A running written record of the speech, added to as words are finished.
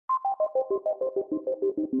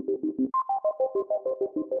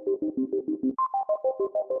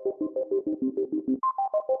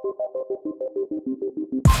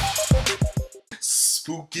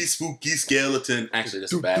Spooky, spooky skeleton. Actually,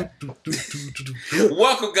 that's bad.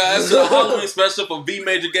 Welcome, guys, to the Halloween special for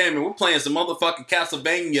VMajorGaming. We're playing some motherfucking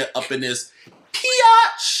Castlevania up in this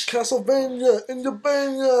piatch. Castlevania in the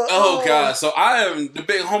banya. Oh, God. So I am the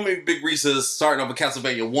big homie, Big Resa, starting off with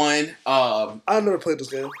Castlevania 1. I've never played this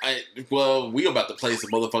game. Well, we about to play some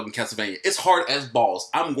motherfucking Castlevania. It's hard as balls.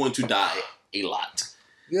 I'm going to die a lot.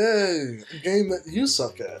 Yay. A game that you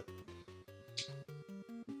suck at.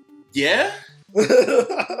 Yeah?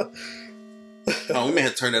 Oh, we may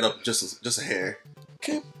have to turn that up just a hair.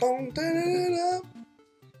 Keep on turning it up.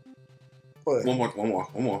 Wait. One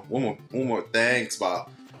more. Thanks, Bob.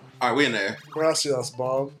 All right, we in there. Gracias,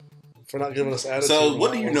 Bob, for not giving us attitude. So,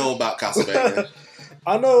 what do you know about Castlevania?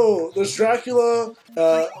 I know there's Dracula,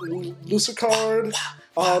 Lucicard,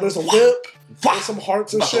 there's a whip, there's some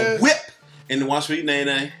hearts and shit. Whip! And watch me,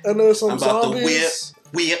 Nene. And there's some I'm about zombies. to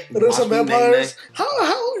whip. And there's some vampires. How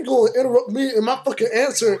are you going to interrupt me in my fucking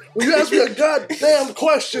answer when you ask me a goddamn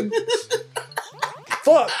question?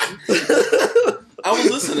 Fuck. I was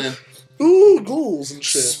listening. Ooh, ghouls and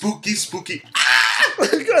shit. Spooky, spooky.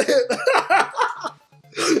 Go ahead.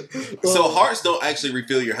 So hearts don't actually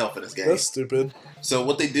refill your health in this game. That's stupid. So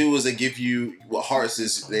what they do is they give you, what hearts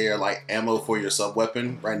is, they are like ammo for your sub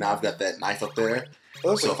weapon. Right now I've got that knife up there.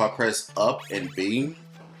 Okay. So if I press up and B,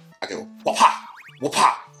 I go wha-pa,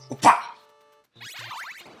 wha-pa, wha-pa.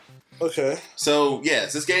 Okay. So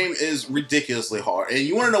yes, this game is ridiculously hard. And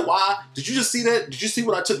you want to know why? Did you just see that? Did you see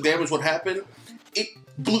when I took damage? What happened? It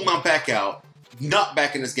blew my back out. Not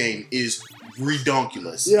back in this game is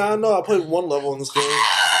redonkulous. Yeah, I know. I played one level in this game.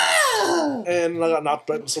 And I got knocked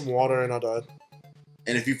back in some water and I died.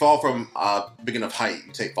 And if you fall from a big enough height,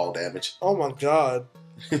 you take fall damage. Oh my god.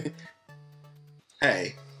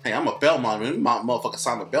 Hey, I'm a Belmont. Man. My motherfucker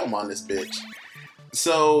Simon Belmont this bitch.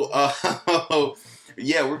 So,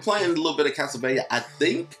 yeah, we're playing a little bit of Castlevania. I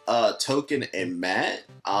think Token and Matt,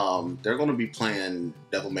 they're going to be playing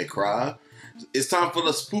Devil May Cry. It's time for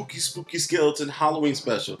the spooky, spooky skeleton Halloween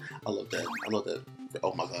special. I love that. I love that.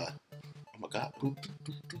 Oh my god. Oh my god.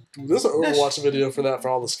 There's an Overwatch video for that, for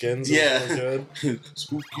all the skins. Yeah. Really good.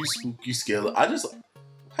 Spooky, spooky skeleton. What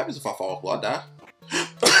happens if I fall? Will I die?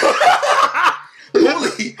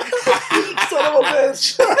 Holy. Son of a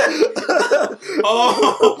bitch.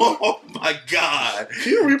 Oh my god.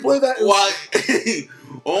 Can you replay that? Why?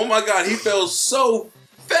 Oh my god, he fell so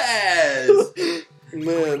fast.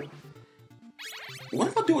 Man.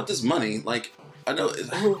 What do I do with this money? Like, I know, there's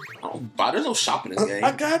no shop in this game.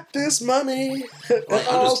 I got this money, and Like,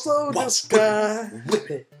 also this guy. Whip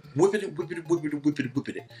it.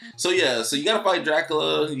 So yeah, so you gotta fight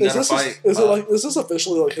Dracula. You gotta fight. Is this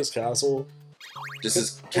officially like his castle? This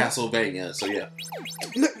is Castlevania. So yeah.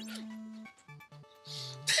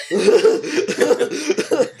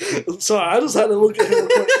 Sorry, I just had to look at him.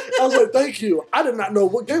 I was like, "Thank you." I did not know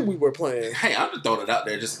what game we were playing. Hey, I'm just throwing it out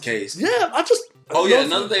there just in case. Yeah, Oh yeah,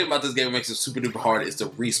 another thing about this game that makes it super duper hard is the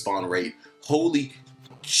respawn rate. Holy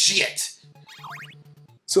shit!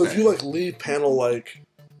 So if you like leave panel like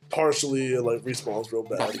partially, it like respawns real I'm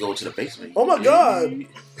about bad. to go into the basement. Oh my god!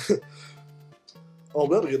 Oh,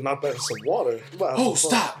 we're gonna get knocked back in some water. Oh,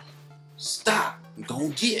 stop! Go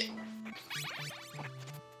get.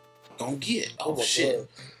 Oh shit! God.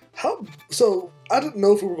 How? So I didn't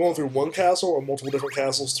know if we were going through one castle or multiple different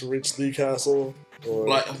castles to reach the castle. Or...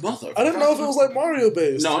 Like a mother. I didn't know if it was like Mario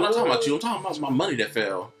based. No, I'm not talking about you. I'm talking about my money that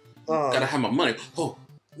fell. Gotta have my money. Oh.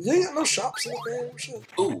 You ain't got no shops in the game. Shit.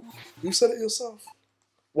 Ooh. You said it yourself.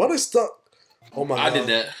 Why they stuck? Oh my god. I did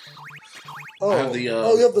that. Oh. I have the, you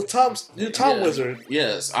have the time. You're time wizard.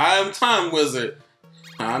 Yes, I am time wizard.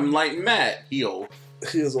 I'm like Matt. He old.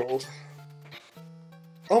 He is old.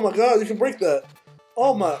 Oh my god, you can break that.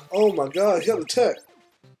 Oh my god, he got the tech.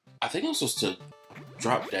 I think I'm supposed to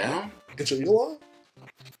drop down. Get your eagle on?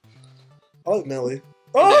 I like Nelly.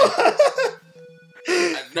 Oh!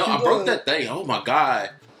 No, I broke that thing. Oh my god.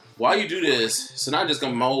 Why you do this? So now I'm just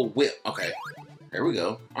gonna mold whip. Okay. There we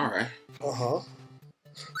go. Alright. Uh-huh.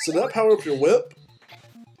 So that power up your whip?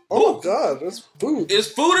 Oh my god, that's food. It's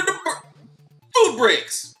food in the food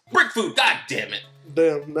bricks. Brick food. God damn it.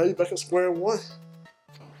 Damn, now you're back at square one.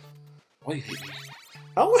 Why you hate me?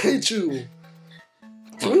 I don't hate you.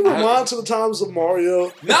 Can we rewind to the times of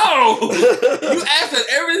Mario? No! You ask that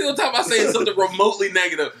every single time I say something remotely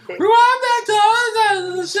negative. Rewind back to all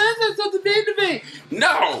the shit that's something mean to me.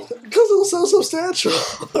 No! Because it was so substantial.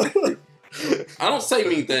 I don't say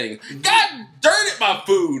mean things. God darn it, my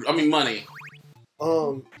food. I mean, money.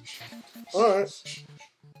 Alright.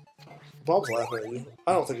 Bob's laughing at you.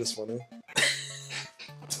 I don't think it's funny.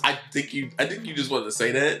 I think you just wanted to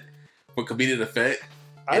say that for comedic effect,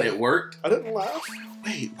 and it worked. I didn't laugh.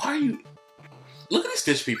 Wait, why are you? Look at these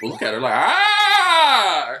fish people. Look at her like,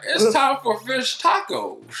 it's time for fish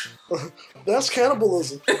tacos. That's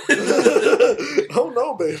cannibalism. Oh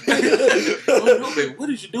no, baby. Oh no, baby. What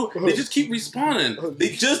did you do? They just keep respawning. They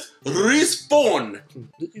just respawn.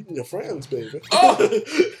 You're eating your friends, baby.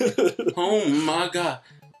 Oh my god.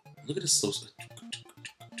 Look at this sauce.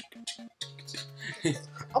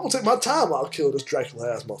 I'm gonna take my time. I'll kill this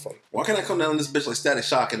Dracula ass motherfucker. Why can't I come down on this bitch like Static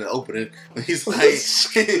Shock and then open it? And he's like,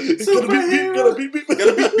 gotta beep beep.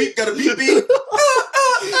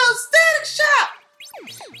 Static Shock.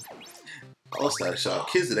 Oh, Static Shock.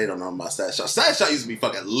 Kids today don't know about Static Shock. Static Shock used to be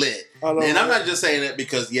fucking lit. And I'm not just saying that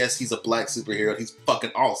because yes, he's a black superhero. He's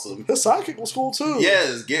fucking awesome. His sidekick was cool too.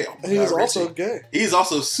 Yes, gay. And he was also gay. He's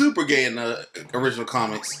also super gay in the original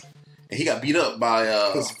comics, and he got beat up by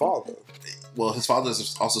his father. Well, his father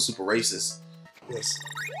is also super racist. Yes.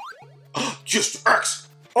 Just X.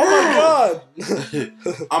 Oh my god!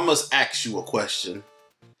 I must ask you a question.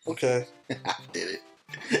 Okay. I did it.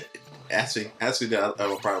 Ask me that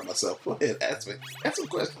I'm proud of myself. Go ahead, ask me. Ask a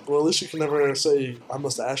question. Well, at least you can never say, I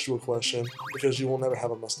must ask you a question, because you will never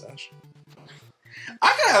have a mustache.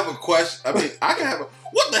 I can have a question. I mean, I can have a...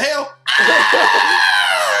 What the hell?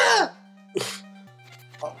 Ah!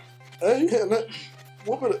 Hey, you hitting that?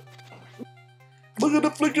 Whoop it. Look at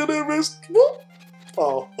the flick of their wrist. Whoop.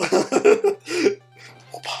 Oh.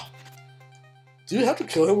 Do you have to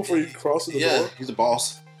kill him before you cross the door? Yeah, he's a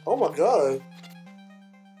boss. Oh my god.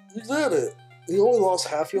 You did it. You only lost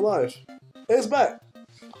half your life. Hey, it's back.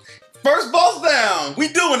 First boss down. We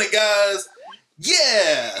doing it, guys.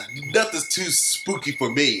 Yeah. Nothing's too spooky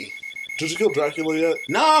for me. Did you kill Dracula yet?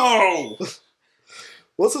 No.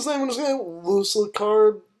 What's his name in this game?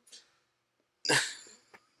 Lucicard?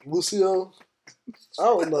 Lucio? I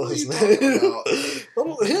don't know his name.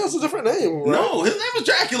 He has a different name, right? No, his name is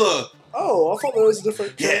Dracula. Oh, I thought there was a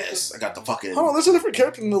different character. Yes, I got the fucking... Oh, there's a different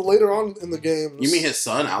character later on in the game. You mean his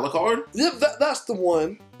son, Alucard? Yeah, that's the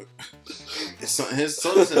one. His son is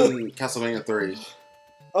in Castlevania 3.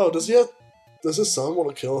 Oh, does his son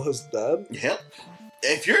want to kill his dad? Yep.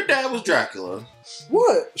 If your dad was Dracula...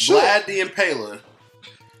 What? Vlad the Impaler,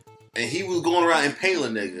 and he was going around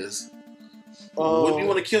impaling niggas, would you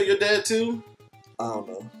want to kill your dad too? I don't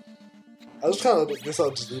know. I just kind of guess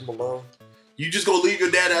I'll just leave him alone. You just gonna leave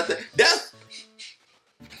your dad out there? That's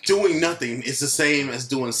doing nothing. It's the same as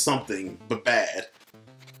doing something but bad.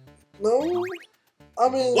 No, I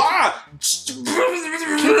mean, why? Keep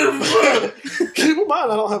in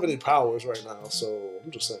mind, I don't have any powers right now, so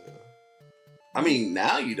I'm just saying. I mean,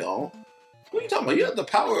 now you don't. What are you talking about? You have the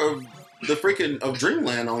power of the freaking of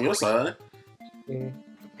Dreamland on your side. Mm.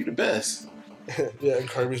 You the best. Yeah, and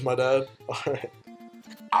Kirby's my dad. All right.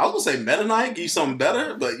 I was gonna say Meta Knight, give you something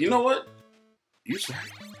better, but you know what? You're right.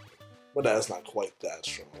 My dad's not quite that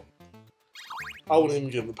strong. I wouldn't even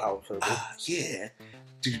give him the power Kirby. Yeah.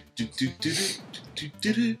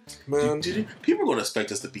 Man, people are gonna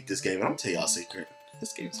expect us to beat this game, and I'm gonna tell y'all a secret.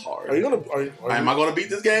 This game's hard. Are you gonna? Am I gonna beat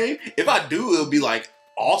this game? If I do, it'll be like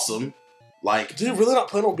awesome. Like, do you really not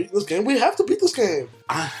plan on beating this game? We have to beat this game.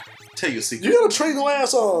 I tell you a secret. You gotta train your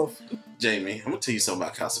ass off. Jamie, I'm gonna tell you something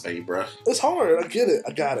about Castlevania, bro. It's hard. I get it.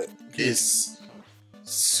 I got it. It's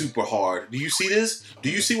super hard. Do you see this?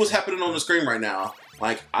 Do you see what's happening on the screen right now?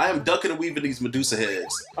 Like, I am ducking and weaving these Medusa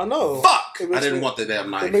heads. I know. Fuck! I didn't want the damn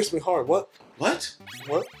knife. It makes me hard. What? What?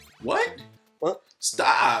 What? What? What?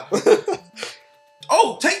 Stop!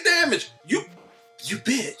 Oh, take damage! You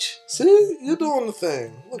bitch! See, you're doing the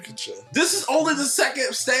thing. Look at you. This is only the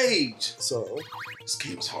second stage. So this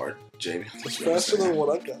game is hard, Jamie. It's faster than what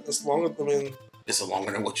I got. It's longer. I mean, it's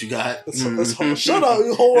longer than what you got. It's hard. Shut up,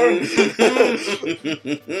 you whore!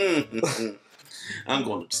 I'm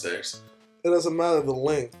going upstairs. It doesn't matter the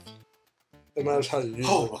length. It matters how you use it.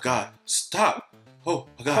 Oh my god! Stop! Oh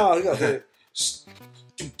my god! Oh, you got hit.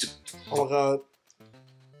 Oh my god!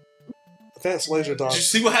 Advanced laser dodge. Did you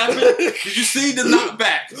see what happened? Did you see the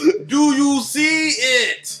knockback? Do you see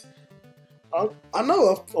it? I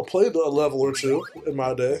know. I played a level or two in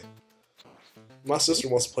my day. My sister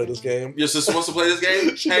wants to play this game. Your sister wants to play this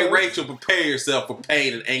game? Hey, does. Rachel, prepare yourself for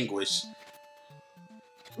pain and anguish.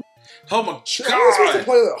 Oh my god! I was supposed to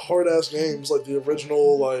play that hard ass games like the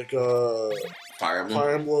original, like Fire Emblem.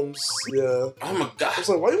 Fire Emblems, yeah. Oh my god. I was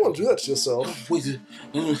like, why do you want to do that to yourself?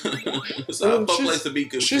 It's not a fun place to be.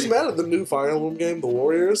 She's mad at the new Fire Emblem game, The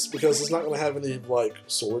Warriors, because it's not going to have any like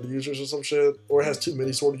sword users or some shit, or it has too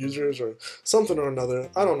many sword users or something or another.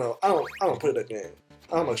 I don't know. I don't play that game.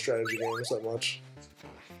 I don't like strategy games that much.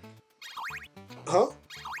 Huh?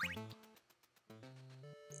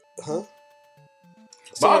 Huh?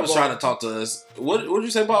 Bob was trying to talk to us. What did you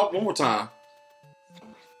say, Bob? One more time.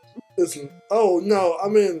 Oh no! I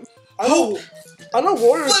mean, I know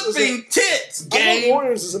Warriors. Flipping tits game. I know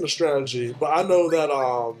Warriors isn't a strategy, but I know that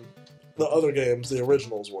the other games, the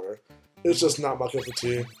originals, were. It's just not my cup of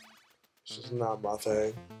tea. It's just not my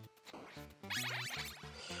thing.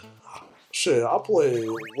 Shit, I'll play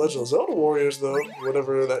Legend of Zelda Warriors though.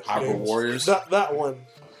 Whatever that. Hyper Warriors. That one.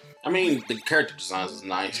 I mean, the character designs is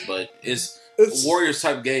nice, but it's Warriors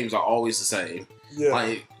type games are always the same. Yeah.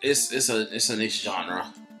 Like it's a niche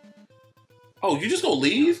genre. Oh, you just gonna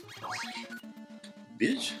leave?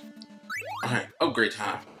 Bitch. Alright, upgrade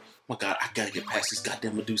time. Oh my god, I gotta get past these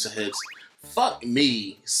goddamn Medusa heads. Fuck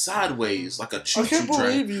me. Sideways, like a choo-choo train. I can't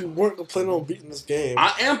believe you weren't planning on beating this game.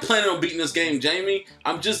 I am planning on beating this game, Jamie.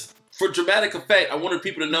 I'm just, for dramatic effect, I wanted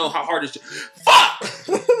people to know how hard it is. Fuck!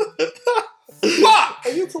 Fuck!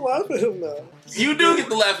 I get to laugh at him now. You do get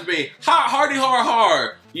to laugh at me. Hardy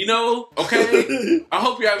hard. You know? Okay? I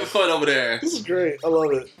hope you're having fun over there. This is great. I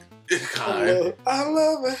love it. God. I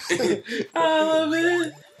love it. I love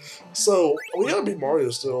it. So, we gotta beat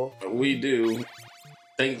Mario still. We do.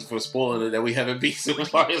 Thanks for spoiling it that we haven't beat Super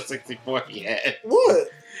Mario 64 yet. What?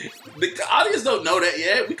 The audience don't know that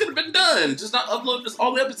yet. We could have been done. Just not uploaded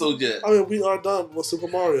all the episodes yet. I mean, we are done with Super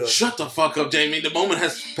Mario. Shut the fuck up, Jamie. The moment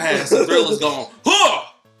has passed. The thrill is gone. Huh!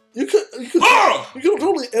 You could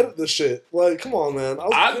totally edit this shit. Like, come on, man.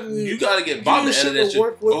 You gotta get Bob to edit that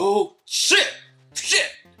shit. Oh, shit!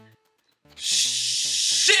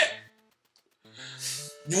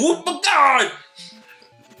 Oh my god!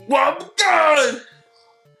 Oh my god!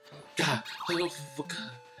 God, oh my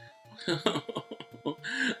god.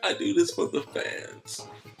 I do this for the fans.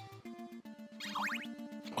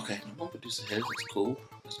 Okay, I'm gonna produce a head. That's cool.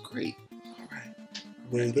 That's great. Alright.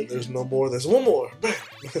 Wait, there's no more. There's one more.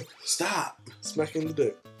 Stop. Smacking the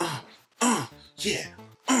dick. Yeah.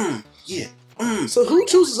 Yeah. So who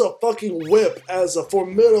chooses a fucking whip as a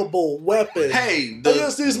formidable weapon? Hey,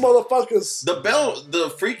 against these motherfuckers. The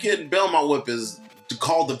freaking Belmont whip is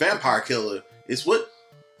called the vampire killer. It's what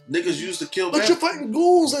niggas used to kill. But you're fighting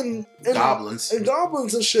ghouls and goblins and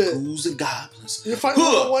goblins and shit. Ghouls and goblins. You're fighting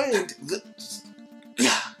Lil Wayne.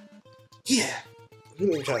 Yeah. You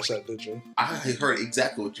didn't catch that, did you? I heard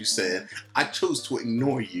exactly what you said. I chose to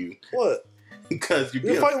ignore you. What? Because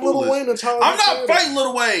you're fighting Lil Wayne and Tyler. I'm not fighting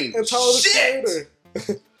Lil Wayne. And Tyler the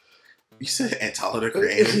Creator. You said and Tyler the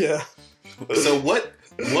Creator. Yeah. So what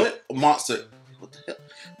monster? What the hell?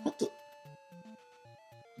 What the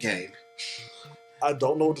game? I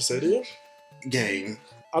don't know what to say to you. Game.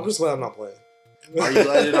 I'm just glad I'm not playing. Are you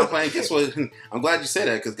glad you're not playing? Guess what? I'm glad you said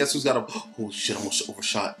that because guess who's got a? Oh shit! I almost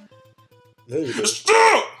overshot. There you go.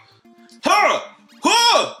 Stop!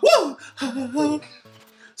 Woo!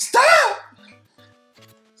 Stop!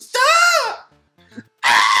 Stop!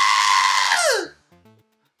 Ah!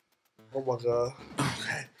 Oh my god.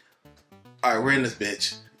 Okay. All right, we're in this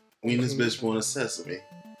bitch. We in this bitch born a sesame.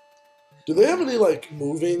 Do they have any like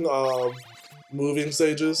moving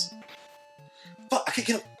stages? Fuck! I can't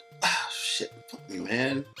get up. Ah, shit! Fuck me,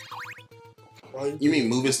 man. Why You mean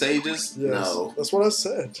moving stages? Yes. No. That's what I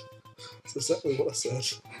said. That's exactly what I said.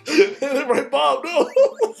 Right, Bob? No.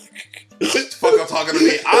 What the fuck I'm talking to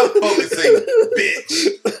me? I'm focusing, bitch.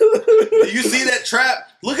 Do you see that trap?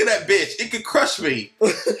 Look at that bitch. It could crush me.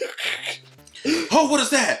 Oh, what is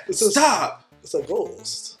that? Stop. It's a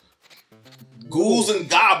ghost. Ghouls and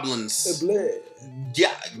goblins. And blood.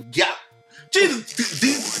 Yeah.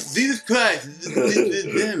 Jesus Christ.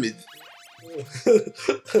 Damn it.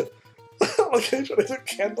 Like, I'm trying to hit the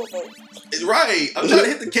candle. Right. I'm trying to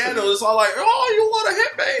hit the candle. It's all like, oh, you want to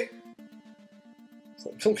hit me?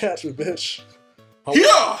 Like, come catch me, bitch.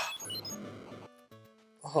 Yeah.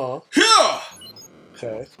 Yeah.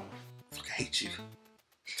 Okay. Fuck, I hate you.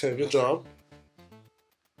 Okay, good job.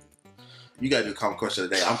 You gotta do a common question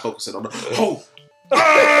today. I'm focusing on the. Oh!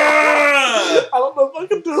 Ah! I don't know if I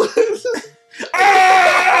can do it.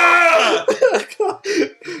 Ah!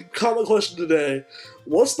 Common question today.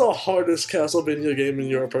 What's the hardest Castlevania game in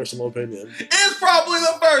your personal opinion? It's probably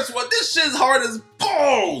the first one. This shit's hard as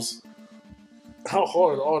balls. How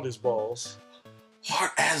hard are these balls? Hard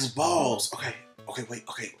as balls. Okay,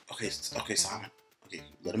 Simon. Okay,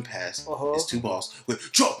 let him pass. It's 2 balls. Wait,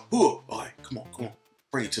 jump. Ooh. All right, come on.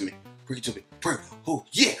 Bring it to me. Bring it to me. Pray. Oh,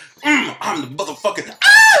 yeah. I'm the motherfucker.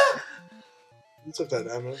 Ah! You took that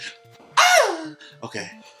damage. Ah!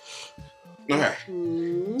 Okay. Alright.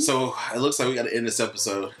 So, it looks like we gotta end this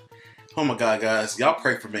episode. Oh my god, guys. Y'all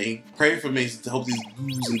pray for me. Pray for me to hope these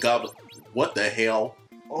ghouls and goblins... What the hell?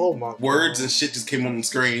 Oh my Words god. and shit just came on the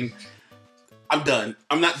screen. I'm done.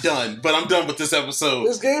 I'm not done, but I'm done with this episode.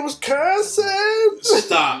 This game is cursing!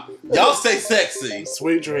 Stop. Y'all stay sexy.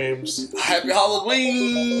 Sweet dreams. Happy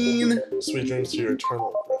Halloween. Sweet dreams to your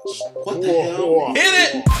eternal rest. What the hell?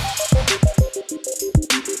 Hit it!